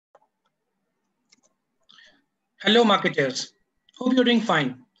Hello, marketers. Hope you're doing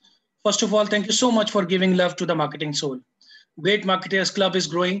fine. First of all, thank you so much for giving love to the marketing soul. Great Marketers Club is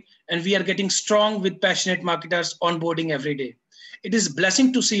growing and we are getting strong with passionate marketers onboarding every day. It is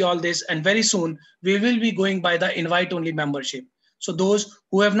blessing to see all this and very soon we will be going by the invite only membership. So those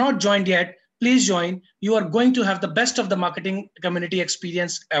who have not joined yet, please join. You are going to have the best of the marketing community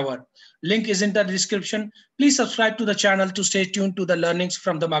experience ever. Link is in the description. Please subscribe to the channel to stay tuned to the learnings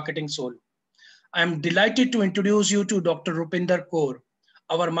from the marketing soul. I am delighted to introduce you to Dr. Rupinder Kaur,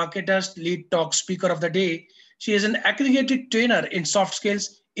 our Marketers Lead Talk Speaker of the Day. She is an accredited trainer in soft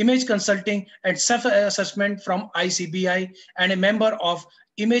skills, image consulting, and self-assessment from ICBI and a member of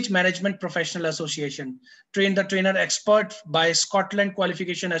Image Management Professional Association. Trained the trainer expert by Scotland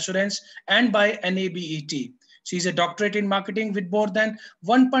Qualification Assurance and by NABET. She is a doctorate in marketing with more than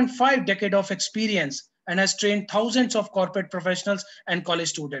 1.5 decade of experience and has trained thousands of corporate professionals and college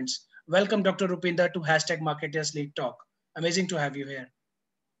students. Welcome, Dr. Rupinder, to hashtag Marketers Lead Talk. Amazing to have you here.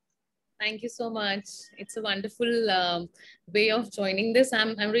 Thank you so much. It's a wonderful way of joining this.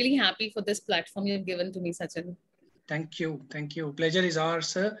 I'm really happy for this platform you've given to me, Sachin. Thank you. Thank you. Pleasure is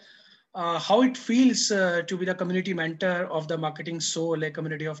ours. How it feels to be the community mentor of the Marketing Soul, a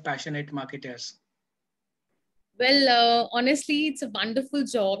community of passionate marketers? Well, honestly, it's a wonderful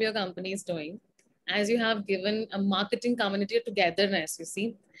job your company is doing, as you have given a marketing community of togetherness, you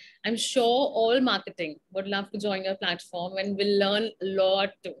see. I'm sure all marketing would love to join your platform and will learn a lot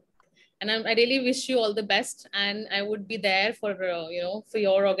too. And I really wish you all the best. And I would be there for, for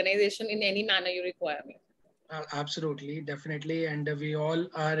your organization in any manner you require me. Absolutely, definitely. And we all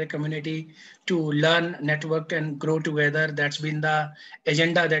are a community to learn, network, and grow together. That's been the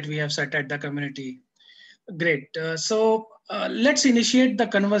agenda that we have set at the community. Great. Let's initiate the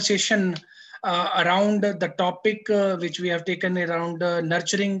conversation around the topic which we have taken around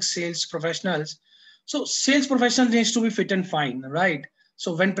nurturing sales professionals. So sales professional needs to be fit and fine, right?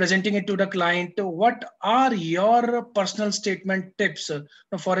 So when presenting it to the client, what are your personal statement tips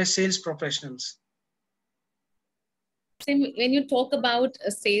for a sales professionals? When you talk about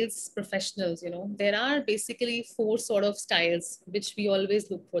sales professionals, there are basically four sort of styles which we always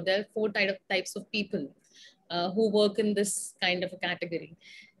look for. There are four types of people who work in this kind of a category.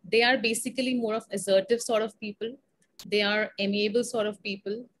 They are basically more of assertive sort of people. They are amiable sort of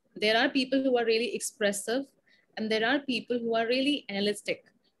people. There are people who are really expressive, and there are people who are really analytic.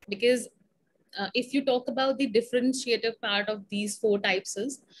 Because if you talk about the differentiative part of these four types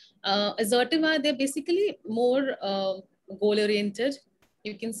is, assertive are they're basically more goal-oriented.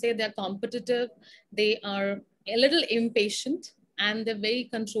 You can say they're competitive, they are a little impatient, and they're very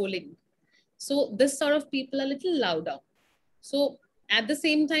controlling. So this sort of people are a little louder. So at the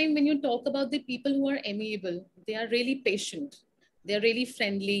same time, when you talk about the people who are amiable, they are really patient. They're really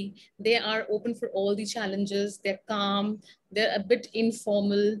friendly. They are open for all the challenges. They're calm. They're a bit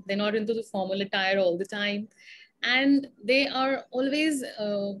informal. They're not into the formal attire all the time. And they are always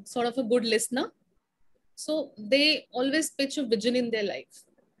sort of a good listener. So they always pitch a vision in their life.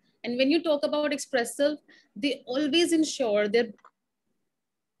 And when you talk about expressive, they always ensure their.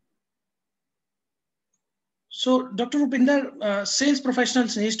 So, Dr. Rupinder, sales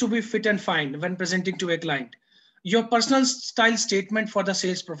professionals needs to be fit and fine when presenting to a client. Your personal style statement for the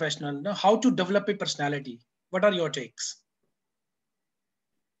sales professional, how to develop a personality. What are your takes?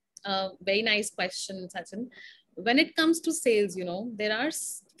 Very nice question, Sachin. When it comes to sales, there are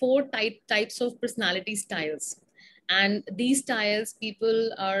four types of personality styles. And these styles,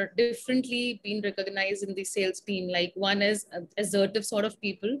 people are differently being recognized in the sales team. Like one is assertive sort of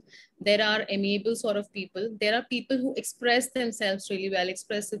people. There are amiable sort of people. There are people who express themselves really well,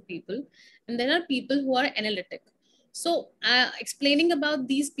 expressive people. And there are people who are analytic. So explaining about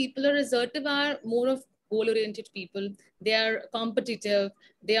these people are assertive are more of goal-oriented people. They are competitive,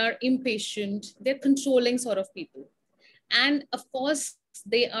 they are impatient, they're controlling sort of people. And of course,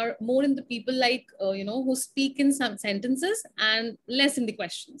 they are more in the people like, who speak in some sentences and less in the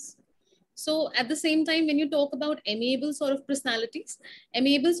questions. So at the same time, when you talk about amiable sort of personalities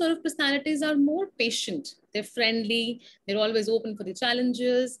are more patient. They're friendly. They're always open for the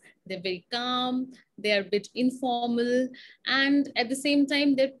challenges. They're very calm. They're a bit informal. And at the same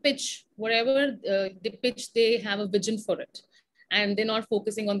time, they pitch whatever they pitch, they have a vision for it. And they're not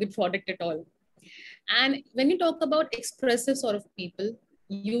focusing on the product at all. And when you talk about expressive sort of people,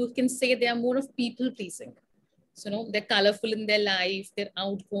 you can say they are more of people pleasing. So, they're colorful in their life, they're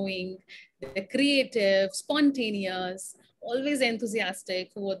outgoing, they're creative, spontaneous, always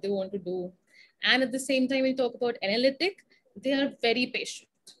enthusiastic for what they want to do. And at the same time, when you talk about analytic, they are very patient.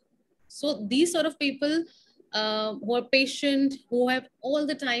 So these sort of people who are patient, who have all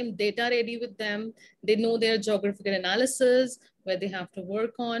the time data ready with them. They know their geographical analysis, where they have to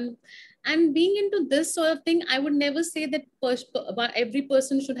work on. And being into this sort of thing, I would never say that every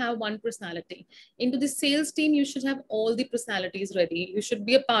person should have one personality. Into the sales team, you should have all the personalities ready. You should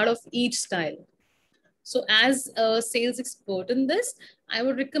be a part of each style. So as a sales expert in this, I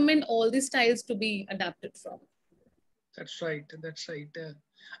would recommend all the styles to be adapted from. That's right. That's right.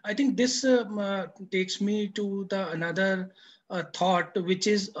 I think this takes me to the another thought, which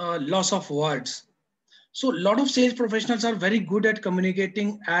is loss of words. So a lot of sales professionals are very good at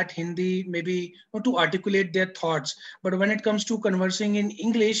communicating at Hindi, maybe or to articulate their thoughts. But when it comes to conversing in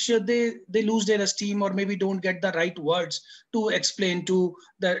English, they lose their esteem or maybe don't get the right words to explain to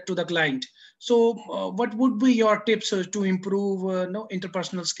the client. So what would be your tips to improve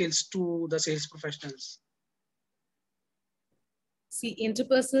interpersonal skills to the sales professionals? See,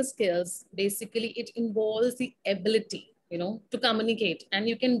 interpersonal skills, basically it involves the ability, to communicate, and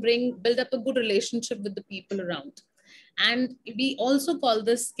you can build up a good relationship with the people around. And we also call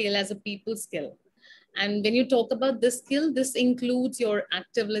this skill as a people skill. And when you talk about this skill, this includes your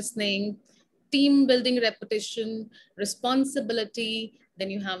active listening, team building repetition, responsibility.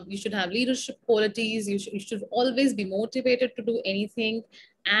 Then you should have leadership qualities. You should always be motivated to do anything.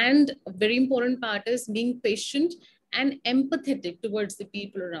 And a very important part is being patient and empathetic towards the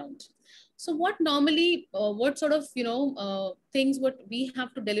people around. So what sort of, things what we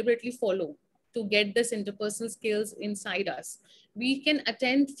have to deliberately follow to get this interpersonal skills inside us? We can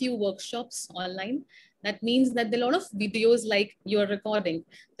attend few workshops online. That means that there are a lot of videos like you're recording.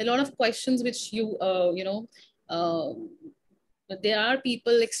 There are a lot of questions which uh, there are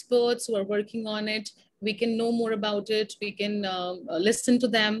people, experts who are working on it. We can know more about it. We can listen to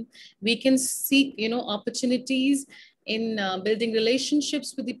them. We can seek, opportunities in building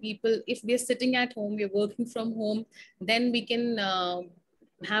relationships with the people. If we're sitting at home, we're working from home, then we can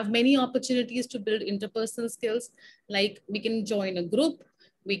have many opportunities to build interpersonal skills. Like we can join a group.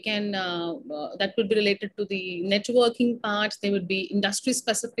 We can that would be related to the networking part. There would be industry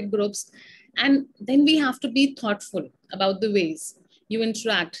specific groups. And then we have to be thoughtful about the ways you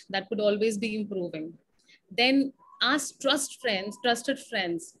interact. That would always be improving. Then ask trusted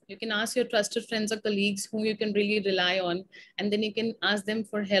friends. You can ask your trusted friends or colleagues whom you can really rely on. And then you can ask them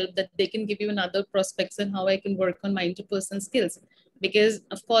for help, that they can give you another prospects on how I can work on my interpersonal skills. Because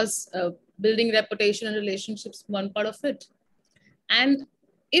of course, building reputation and relationships, one part of it. And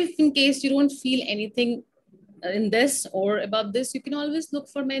if in case you don't feel anything in this or above this, you can always look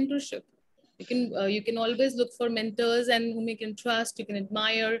for mentorship. You can always look for mentors and whom you can trust, you can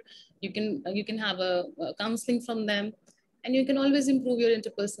admire. You can have a counseling from them, and you can always improve your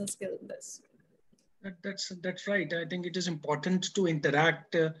interpersonal skill in this. That's right. I think it is important to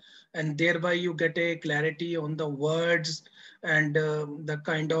interact, and thereby you get a clarity on the words and the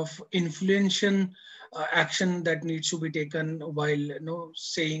kind of influential action that needs to be taken while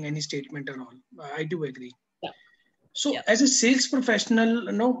saying any statement and all. I do agree. Yeah. So Yeah. as a sales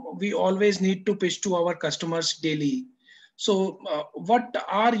professional, we always need to pitch to our customers daily. So what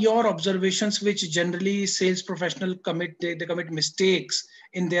are your observations which generally sales professional they commit mistakes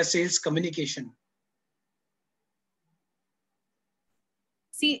in their sales communication?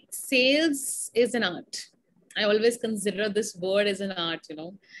 See, sales is an art. I always consider this word as an art.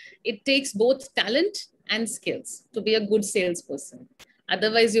 It takes both talent and skills to be a good salesperson.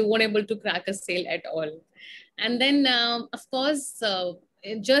 Otherwise, you won't able to crack a sale at all. And then, of course,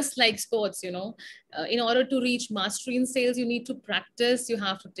 just like sports, in order to reach mastery in sales, you need to practice, you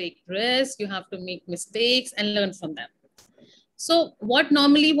have to take risks, you have to make mistakes and learn from them. So what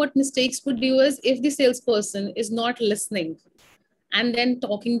mistakes would do is, if the salesperson is not listening and then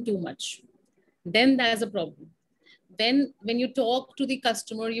talking too much, then there's a problem. Then when you talk to the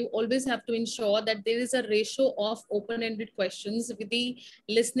customer, you always have to ensure that there is a ratio of open-ended questions with the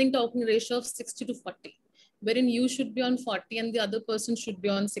listening talking ratio of 60 to 40, wherein you should be on 40 and the other person should be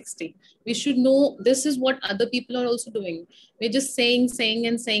on 60. We should know this is what other people are also doing. We're just saying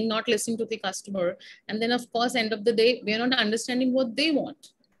and saying, not listening to the customer. And then of course, end of the day, we're not understanding what they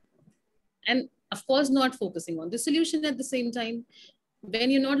want. And of course, not focusing on the solution at the same time.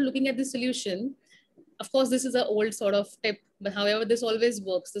 When you're not looking at the solution, of course, this is an old sort of tip, but however, this always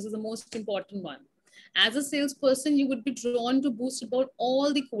works. This is the most important one. As a salesperson, you would be drawn to boost about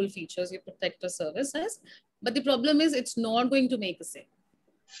all the cool features your product or service has, but the problem is it's not going to make a sale,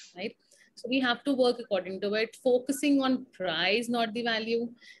 right? So we have to work according to it, focusing on price, not the value.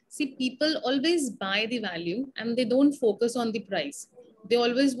 See, people always buy the value and they don't focus on the price. They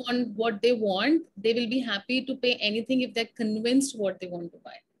always want what they want. They will be happy to pay anything if they're convinced what they want to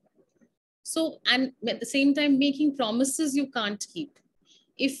buy. So, and at the same time, making promises you can't keep.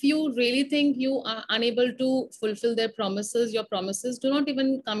 If you really think you are unable to fulfill their promises, your promises, do not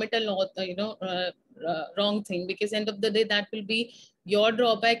even commit a lot, wrong thing, because end of the day, that will be your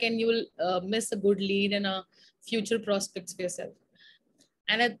drawback, and you will miss a good lead and a future prospects for yourself.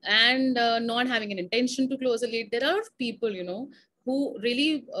 And not having an intention to close a lead. There are people, who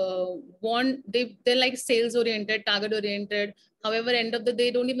really want, they're like sales oriented, target oriented. However, end of the day,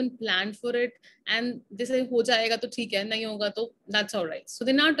 don't even plan for it, and they say ho jayega to theek hai, nahi hoga to that's all right. So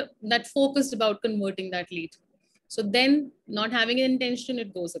they're not that focused about converting that lead. So then, not having an intention,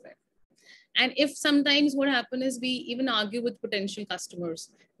 it goes away. And if sometimes what happens is we even argue with potential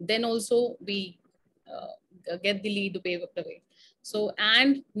customers, then also we get the lead paved away. So,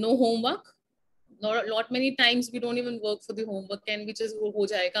 and no homework. Lot many times we don't even work for the homework, and we just ho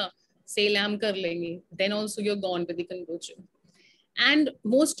jayega, sale हम कर लेंगे. Then also you're gone with the conversion. And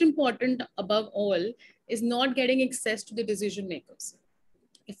most important above all is not getting access to the decision makers.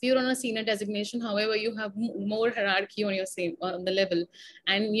 If you're on a senior designation, however, you have more hierarchy on your same on the level,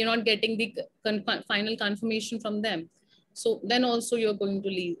 and you're not getting the final confirmation from them. So then also you're going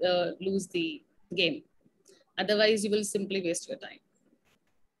to lose the game. Otherwise, you will simply waste your time.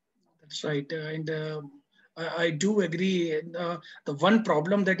 That's right. And I do agree. The one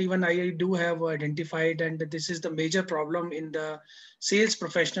problem that even I do have identified, and this is the major problem in the sales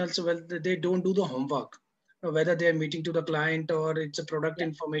professionals, well, they don't do the homework. Whether they are meeting to the client or it's a product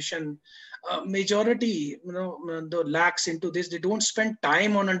information, majority, the lacks into this. They don't spend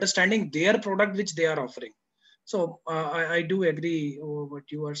time on understanding their product which they are offering. So I do agree what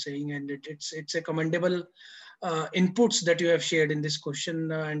you are saying, and it's a commendable inputs that you have shared in this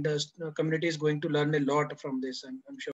question, and community is going to learn a lot from this. I'm sure.